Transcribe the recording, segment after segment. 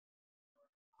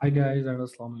Hi guys and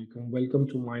Assalamu alaikum. Welcome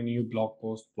to my new blog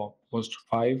post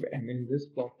 5. And in this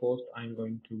blog post, I'm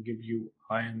going to give you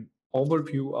an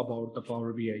overview about the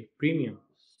Power BI Premium.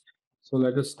 So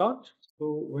let us start.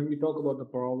 So when we talk about the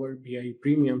Power BI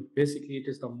Premium, basically it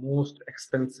is the most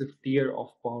expensive tier of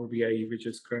Power BI, which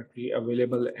is currently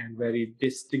available and very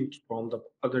distinct from the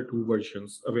other two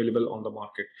versions available on the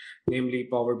market, namely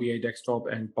Power BI Desktop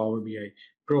and Power BI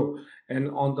Pro.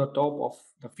 And on the top of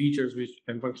the features which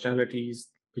and functionalities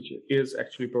which is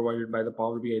actually provided by the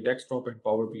Power BI Desktop and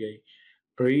Power BI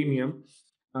Premium,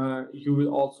 you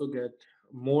will also get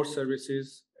more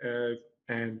services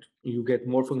and you get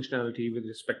more functionality with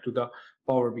respect to the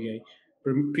Power BI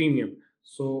Premium.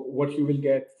 So what you will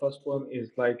get, first one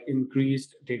is like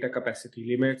increased data capacity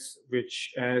limits,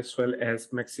 which as well as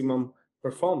maximum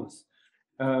performance.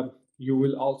 Uh, you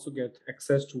will also get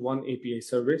access to one API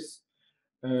service.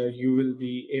 You will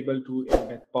be able to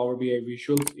embed Power BI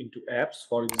visuals into apps,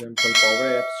 for example,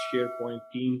 Power Apps, SharePoint,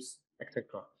 Teams,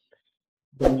 etc.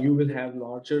 Then you will have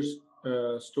larger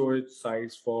storage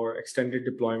size for extended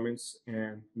deployments,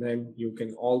 and then you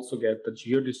can also get the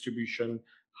geo distribution,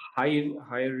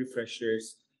 higher refresh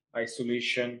rates,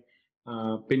 isolation,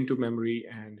 pin to memory,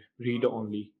 and read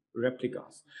only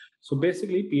replicas. So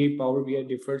basically, Power BI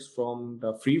differs from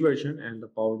the free version and the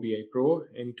Power BI Pro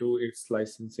into its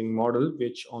licensing model,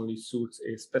 which only suits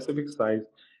a specific size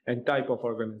and type of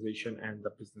organization and the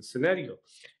business scenario.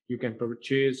 You can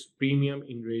purchase premium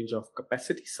in range of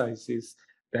capacity sizes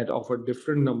that offer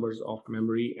different numbers of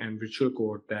memory and virtual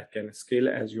code that can scale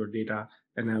as your data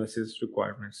analysis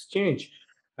requirements change.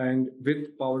 And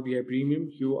with Power BI Premium,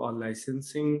 you are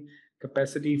licensing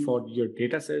capacity for your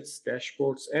datasets,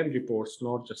 dashboards, and reports,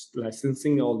 not just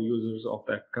licensing all users of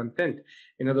that content.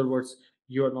 In other words,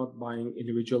 you are not buying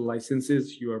individual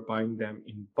licenses, you are buying them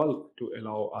in bulk to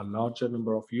allow a larger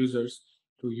number of users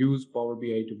to use Power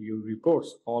BI to view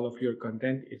reports. All of your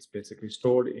content is basically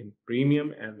stored in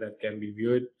premium and that can be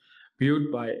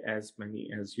viewed by as many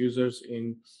as users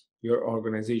in your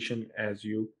organization as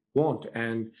you want.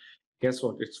 And guess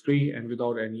what? It's free and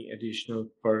without any additional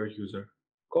per user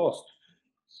cost.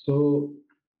 So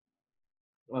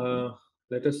uh,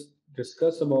 let us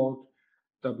discuss about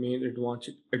the main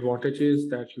advantages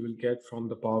that you will get from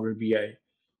the Power BI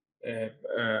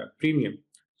Premium.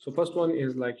 So first one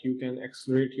is like you can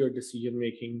accelerate your decision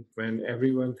making when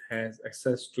everyone has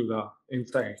access to the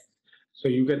insight. So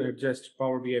you can adjust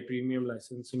Power BI Premium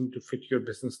licensing to fit your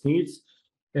business needs.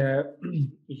 Uh,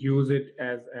 Use it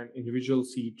as an individual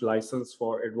seat license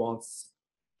for advanced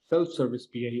self-service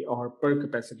PA or per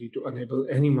capacity to enable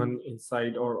anyone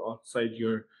inside or outside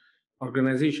your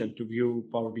organization to view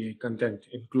Power BI content,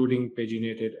 including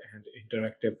paginated and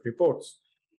interactive reports.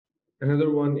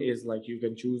 Another one is like you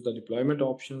can choose the deployment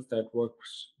options that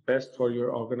works best for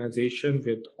your organization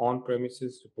with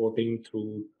on-premises reporting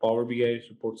through Power BI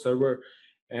report server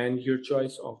and your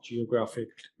choice of geographic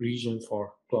region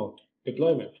for cloud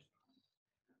deployment.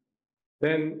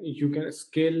 Then you can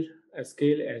scale as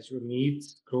your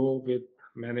needs grow with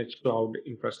managed cloud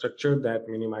infrastructure that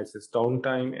minimizes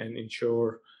downtime and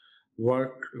ensure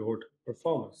workload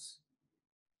performance.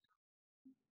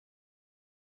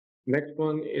 Next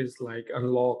one is like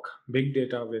unlock big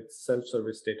data with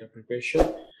self-service data preparation.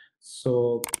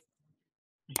 So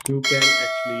you can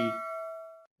actually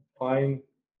find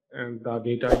the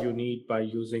data you need by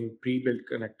using pre-built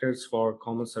connectors for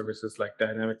common services like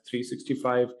Dynamic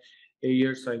 365,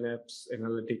 Azure Synapse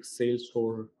Analytics,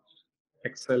 Salesforce,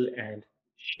 Excel, and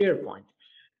SharePoint.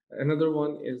 Another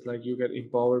one is like you can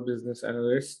empower business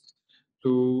analysts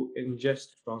to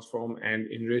ingest, transform,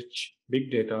 and enrich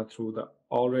big data through the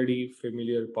already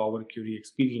familiar Power Query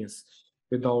experience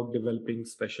without developing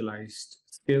specialized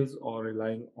skills or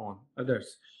relying on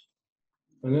others.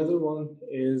 Another one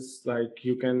is like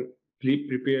you can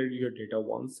prepare your data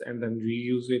once and then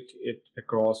reuse it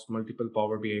across multiple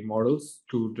Power BI models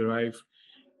to derive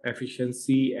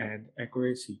efficiency and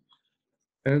accuracy.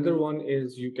 Another one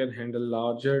is you can handle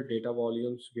larger data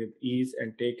volumes with ease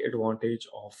and take advantage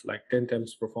of like 10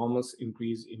 times performance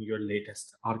increase in your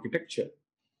latest architecture.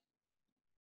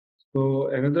 So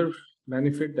another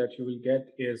benefit that you will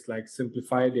get is like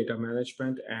simplify data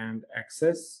management and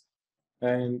access.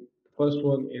 And first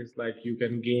one is like you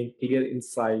can gain clear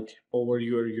insight over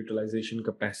your utilization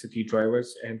capacity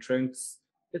drivers and trends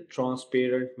with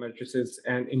transparent matrices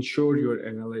and ensure your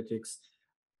analytics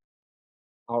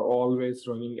are always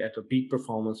running at a peak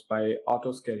performance by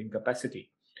auto-scaling capacity.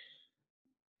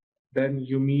 Then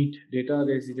you meet data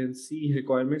residency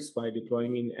requirements by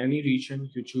deploying in any region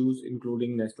you choose,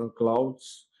 including national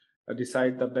clouds.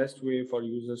 Decide the best way for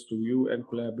users to view and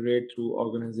collaborate through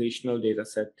organizational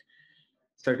dataset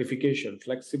certification,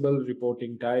 flexible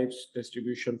reporting types,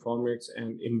 distribution formats,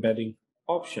 and embedding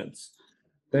options.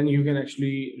 Then you can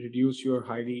actually reduce your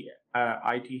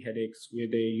IT headaches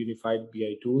with a unified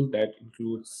BI tool that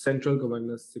includes central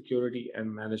governance, security,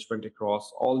 and management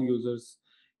across all users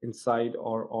inside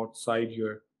or outside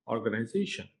your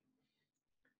organization.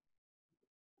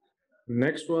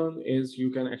 Next one is you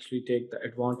can actually take the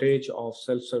advantage of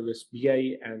self-service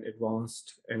BI and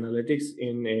advanced analytics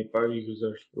in a per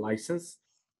user license.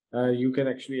 You can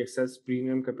actually access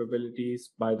premium capabilities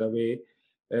by the way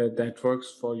that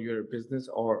works for your business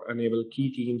or enable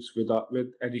key teams with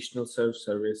additional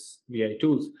self-service BI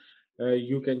tools.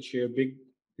 You can share big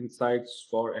insights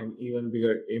for an even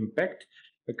bigger impact.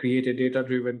 Create a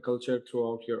data-driven culture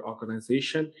throughout your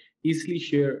organization, easily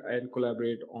share and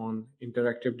collaborate on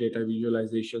interactive data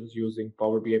visualizations using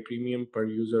Power BI Premium per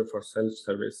user for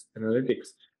self-service analytics.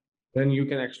 Then you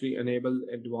can actually enable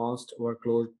advanced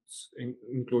workloads,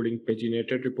 including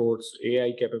paginated reports,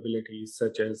 AI capabilities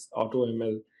such as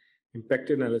AutoML, impact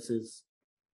analysis,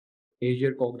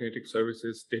 Azure Cognitive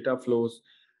Services, data flows,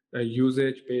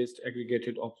 usage-based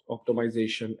aggregated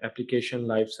optimization, application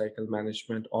lifecycle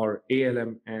management, or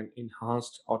ALM, and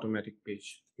enhanced automatic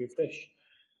page refresh.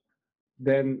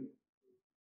 Then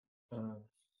uh,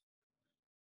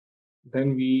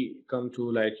 then we come to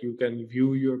like you can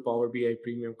view your Power BI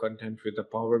premium content with the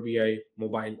Power BI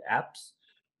mobile apps.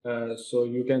 So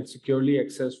you can securely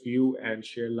access, view, and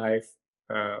share live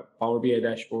Power BI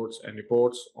dashboards and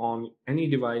reports on any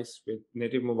device with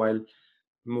native mobile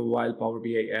Power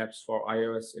BI apps for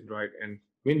iOS, Android, and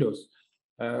Windows.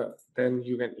 Then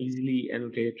you can easily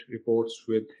annotate reports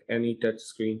with any touch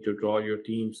screen to draw your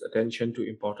team's attention to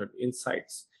important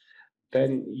insights.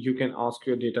 Then you can ask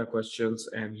your data questions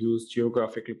and use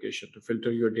geographic location to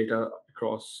filter your data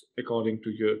across according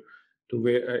to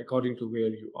where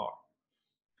you are.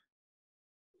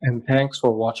 And thanks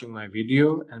for watching my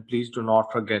video. And please do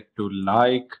not forget to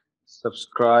like,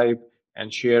 subscribe,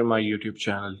 and share my YouTube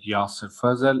channel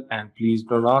YasirFazal. And please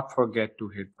do not forget to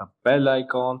hit the bell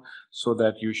icon so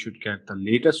that you should get the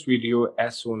latest video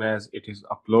as soon as it is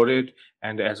uploaded.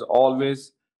 And as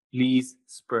always, please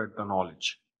spread the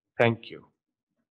knowledge. Thank you.